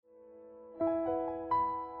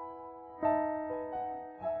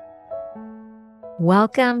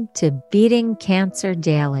Welcome to Beating Cancer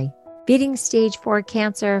Daily. Beating stage 4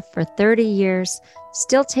 cancer for 30 years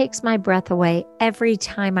still takes my breath away every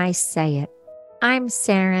time I say it. I'm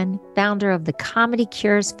Saren, founder of the Comedy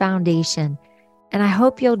Cures Foundation, and I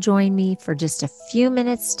hope you'll join me for just a few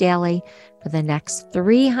minutes daily for the next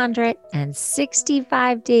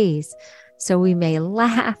 365 days so we may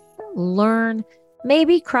laugh, learn,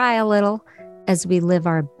 maybe cry a little as we live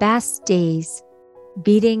our best days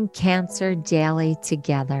beating cancer daily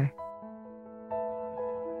together.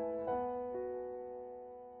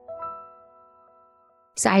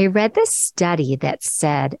 So I read this study that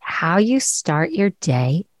said how you start your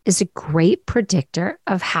day is a great predictor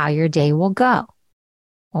of how your day will go.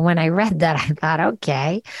 Well, when I read that, I thought,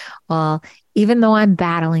 okay, well, even though I'm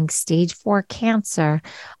battling stage 4 cancer,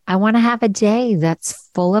 I want to have a day that's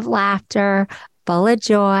full of laughter, full of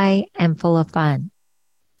joy, and full of fun.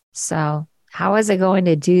 So how is I going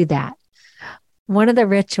to do that? One of the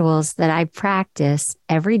rituals that I practice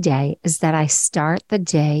every day is that I start the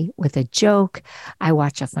day with a joke. I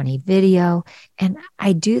watch a funny video, and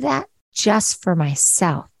I do that just for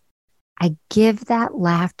myself. I give that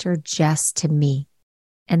laughter just to me.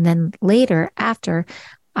 And then later, after,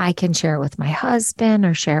 I can share it with my husband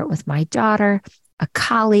or share it with my daughter, a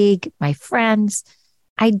colleague, my friends.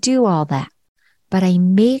 I do all that. But I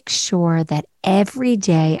make sure that every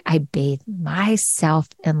day I bathe myself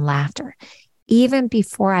in laughter, even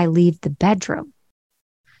before I leave the bedroom.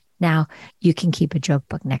 Now, you can keep a joke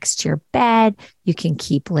book next to your bed. You can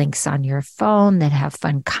keep links on your phone that have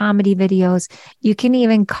fun comedy videos. You can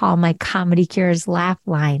even call my Comedy Cures laugh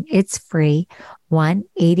line. It's free,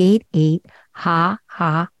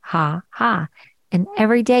 1-888-HA-HA-HA-HA. And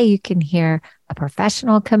every day you can hear a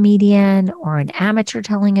professional comedian or an amateur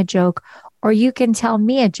telling a joke, or you can tell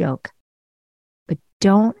me a joke. But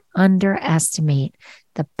don't underestimate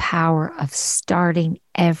the power of starting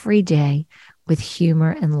every day with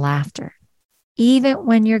humor and laughter. Even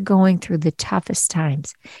when you're going through the toughest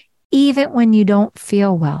times, even when you don't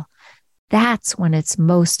feel well, that's when it's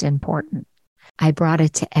most important. I brought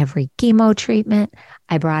it to every chemo treatment.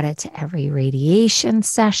 I brought it to every radiation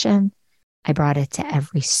session. I brought it to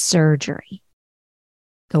every surgery.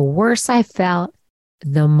 The worse I felt,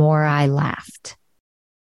 the more I laughed.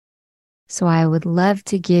 So I would love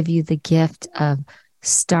to give you the gift of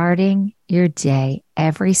starting your day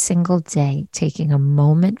every single day, taking a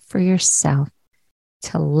moment for yourself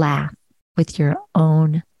to laugh with your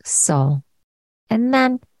own soul. And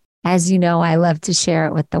then, as you know, I love to share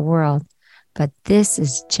it with the world, but this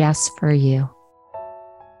is just for you.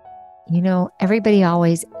 You know, everybody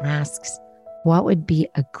always asks, what would be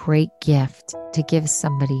a great gift to give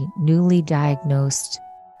somebody newly diagnosed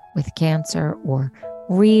with cancer or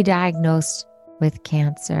re-diagnosed with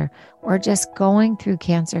cancer or just going through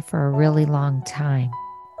cancer for a really long time?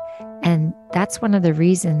 And that's one of the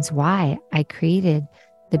reasons why I created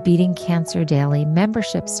the Beating Cancer Daily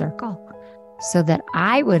membership circle, so that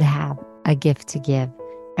I would have a gift to give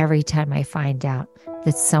every time I find out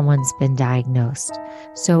that someone's been diagnosed.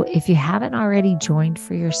 So if you haven't already joined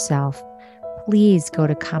for yourself, please go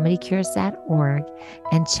to comedycures.org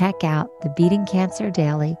and check out the Beating Cancer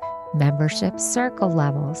Daily membership circle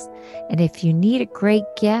levels. And if you need a great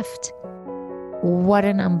gift, what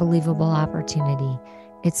an unbelievable opportunity.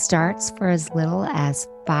 It starts for as little as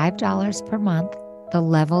 $5 per month. The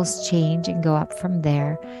levels change and go up from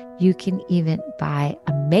there. You can even buy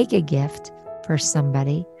a mega gift for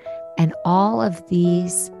somebody. And all of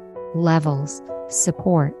these levels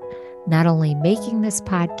support not only making this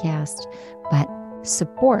podcast, but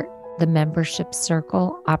support the membership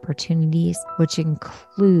circle opportunities, which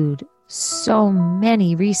include so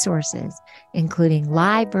many resources, including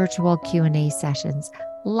live virtual Q&A sessions,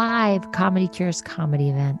 live Comedy Cures comedy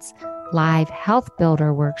events, live health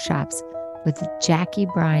builder workshops with Jackie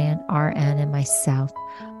Bryan, RN, and myself,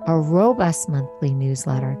 a robust monthly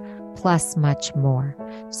newsletter, plus much more.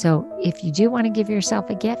 So if you do want to give yourself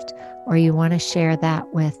a gift or you want to share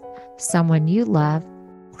that with someone you love,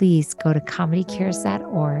 please go to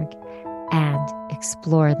comedycures.org and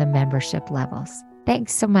explore the membership levels.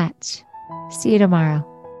 Thanks so much. See you tomorrow.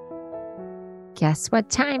 Guess what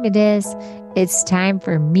time it is? It's time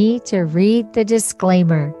for me to read the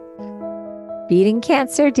disclaimer. Beating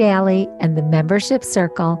Cancer Daily and the membership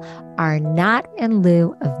circle are not in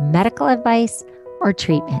lieu of medical advice or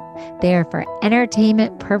treatment. They are for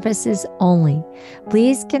entertainment purposes only.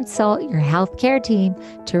 Please consult your healthcare team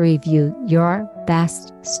to review your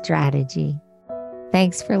best strategy.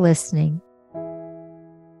 Thanks for listening.